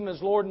receive Him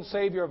as Lord and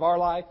Savior of our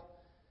life,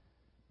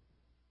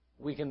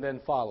 we can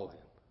then follow Him.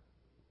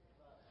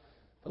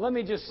 But let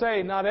me just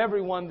say, not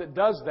everyone that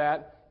does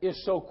that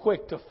is so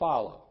quick to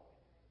follow.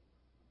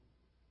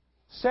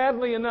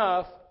 Sadly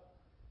enough,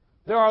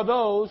 there are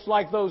those,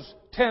 like those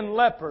 10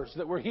 lepers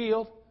that were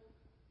healed.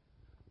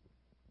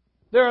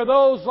 There are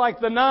those like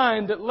the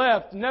 9 that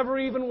left, never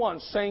even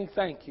once saying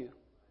thank you.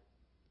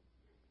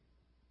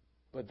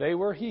 But they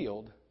were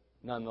healed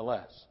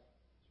nonetheless.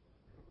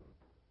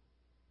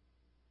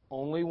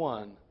 Only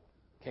one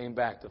came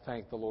back to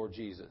thank the Lord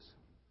Jesus,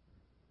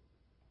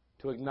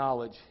 to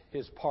acknowledge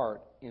His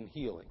part in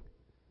healing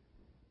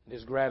and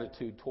His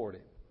gratitude toward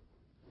Him.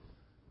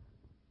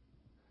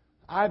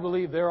 I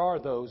believe there are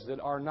those that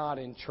are not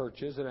in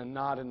churches and are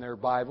not in their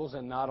Bibles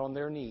and not on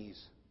their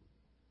knees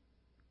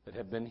that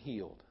have been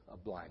healed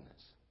of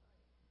blindness.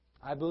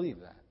 I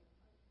believe that.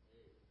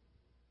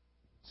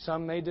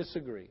 Some may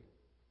disagree.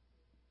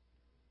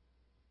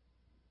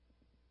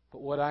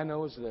 But what I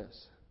know is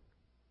this.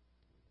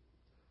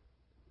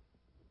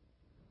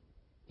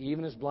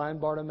 Even as blind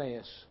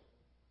Bartimaeus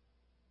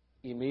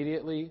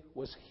immediately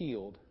was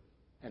healed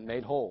and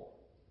made whole,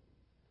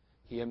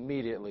 he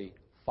immediately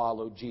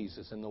followed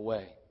Jesus in the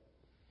way.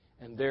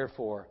 And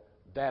therefore,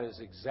 that is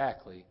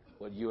exactly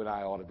what you and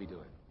I ought to be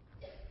doing.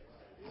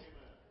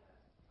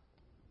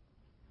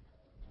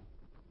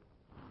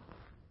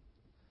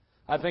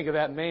 I think of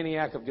that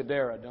maniac of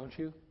Gadara, don't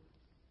you?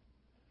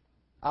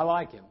 I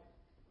like him.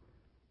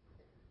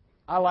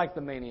 I like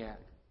the maniac.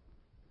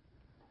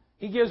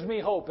 He gives me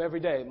hope every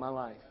day of my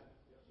life.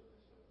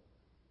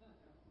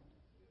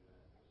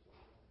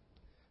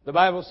 The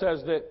Bible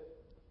says that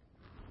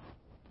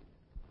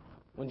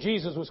when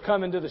Jesus was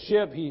coming to the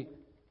ship, he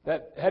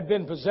that had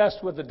been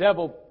possessed with the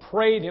devil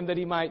prayed him that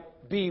he might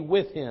be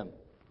with him.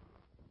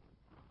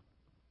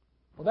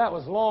 Well, that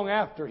was long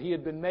after he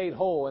had been made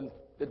whole and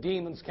the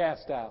demons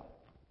cast out.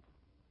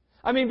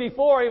 I mean,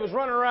 before he was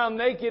running around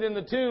naked in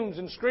the tombs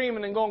and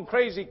screaming and going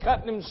crazy,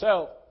 cutting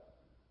himself.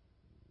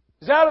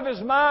 He's out of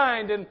his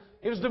mind and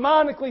he was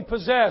demonically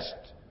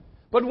possessed.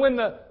 But when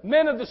the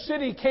men of the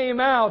city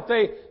came out,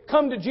 they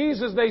come to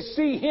Jesus, they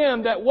see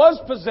him that was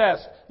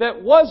possessed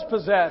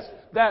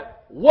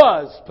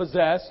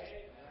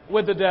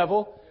with the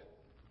devil,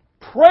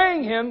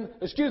 praying him,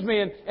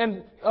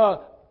 and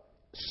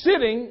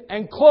sitting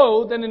and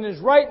clothed and in his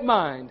right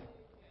mind.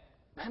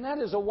 Man, that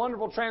is a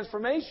wonderful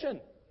transformation.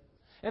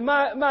 And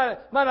might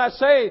I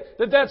say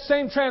that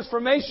same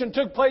transformation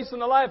took place in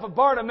the life of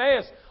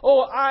Bartimaeus. Oh,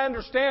 I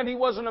understand he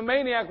wasn't a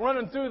maniac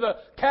running through the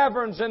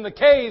caverns and the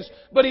caves,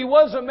 but he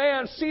was a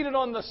man seated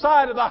on the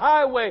side of the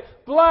highway,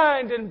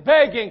 blind and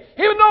begging.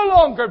 He was no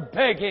longer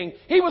begging.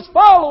 He was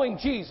following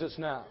Jesus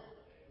now.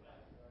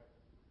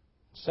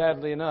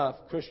 Sadly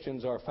enough,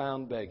 Christians are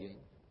found begging.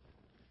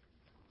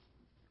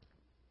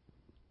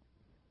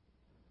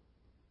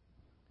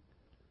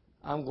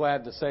 I'm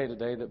glad to say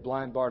today that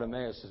blind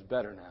Bartimaeus is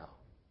better now.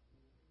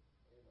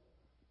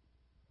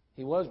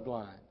 He was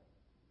blind,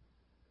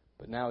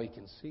 but now he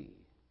can see.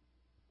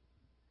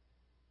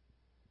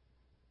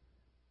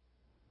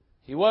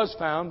 He was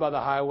found by the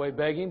highway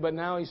begging, but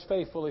now he's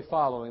faithfully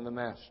following the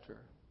Master.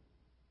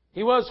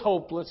 He was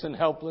hopeless and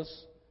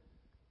helpless,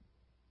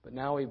 but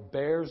now he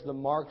bears the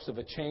marks of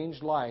a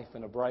changed life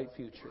and a bright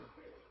future.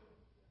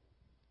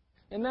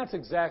 And that's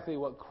exactly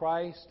what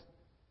Christ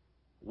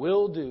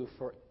will do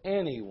for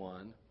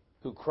anyone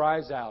who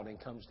cries out and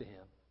comes to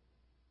Him.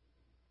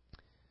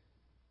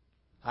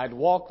 I'd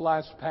walked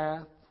life's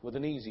path with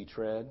an easy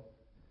tread,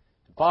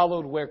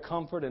 followed where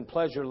comfort and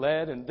pleasure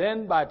led, and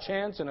then by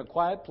chance in a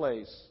quiet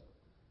place,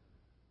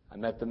 I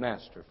met the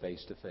Master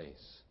face to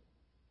face.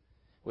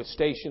 With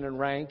station and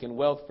rank and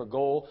wealth for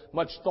goal,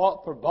 much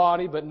thought for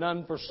body but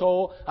none for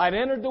soul, I'd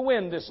entered to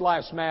win this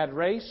life's mad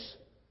race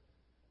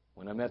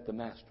when I met the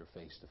Master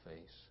face to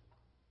face.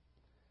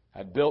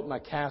 I'd built my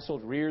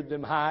castles, reared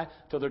them high,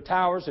 till their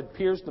towers had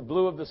pierced the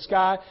blue of the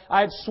sky.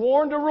 I had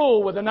sworn to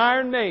rule with an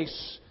iron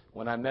mace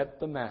when I met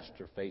the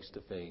Master face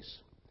to face.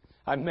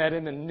 I met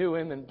Him and knew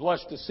Him and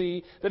blushed to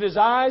see that His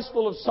eyes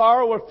full of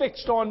sorrow were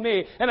fixed on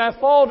me. And I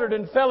faltered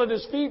and fell at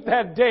His feet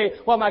that day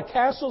while my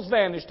castles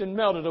vanished and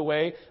melted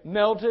away,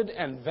 melted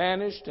and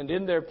vanished, and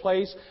in their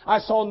place I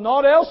saw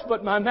naught else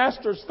but my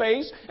Master's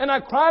face. And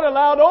I cried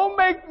aloud, "Oh,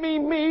 make me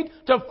meet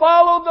to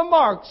follow the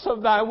marks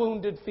of Thy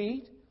wounded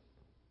feet."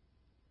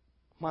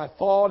 My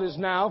thought is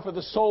now for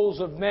the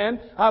souls of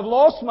men. I've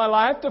lost my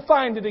life to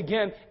find it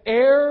again.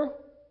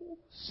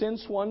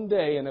 Since one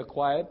day in a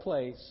quiet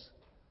place,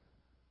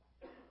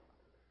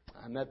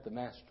 I met the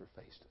Master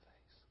face to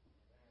face.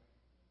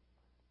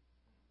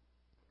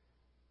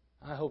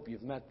 I hope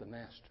you've met the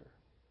Master.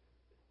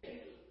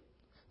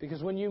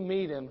 Because when you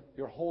meet Him,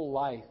 your whole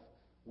life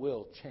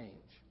will change.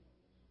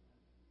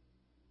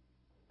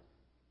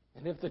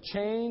 And if the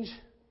change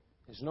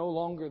is no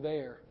longer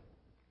there,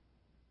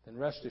 then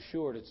rest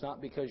assured it's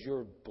not because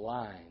you're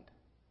blind,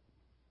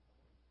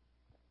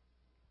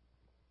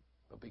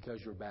 but because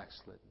you're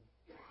backslidden.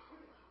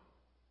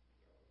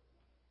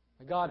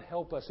 May God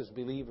help us as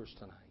believers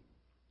tonight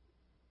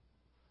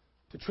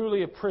to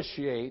truly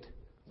appreciate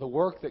the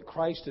work that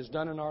Christ has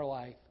done in our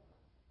life.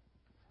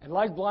 And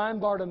like blind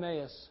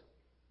Bartimaeus,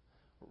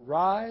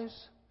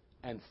 rise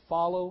and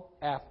follow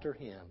after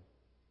Him.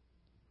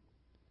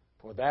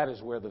 For that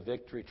is where the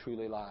victory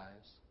truly lies.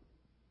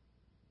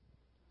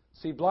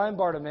 See, blind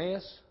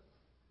Bartimaeus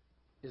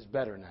is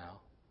better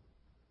now.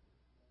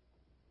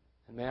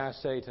 And may I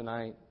say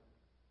tonight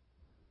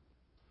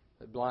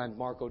that blind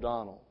Mark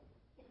O'Donnell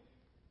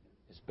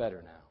is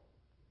better now.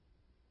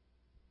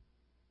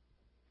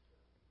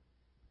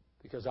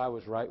 Because I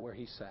was right where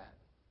he sat.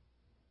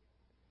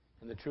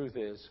 And the truth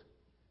is,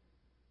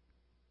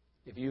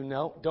 if you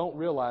don't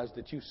realize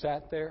that you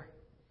sat there,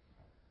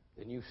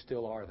 then you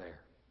still are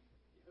there.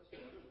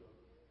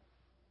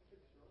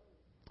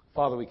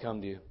 Father, we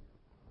come to you.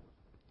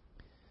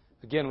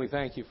 Again, we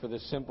thank you for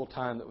this simple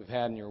time that we've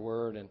had in your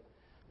word. And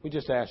we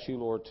just ask you,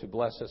 Lord, to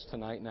bless us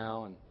tonight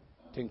now and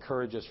to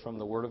encourage us from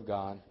the word of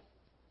God.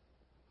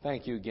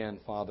 Thank you again,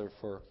 Father,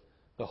 for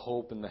the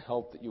hope and the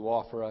help that you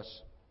offer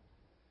us.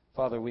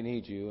 Father, we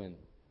need you, and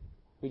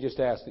we just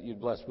ask that you'd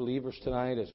bless believers tonight as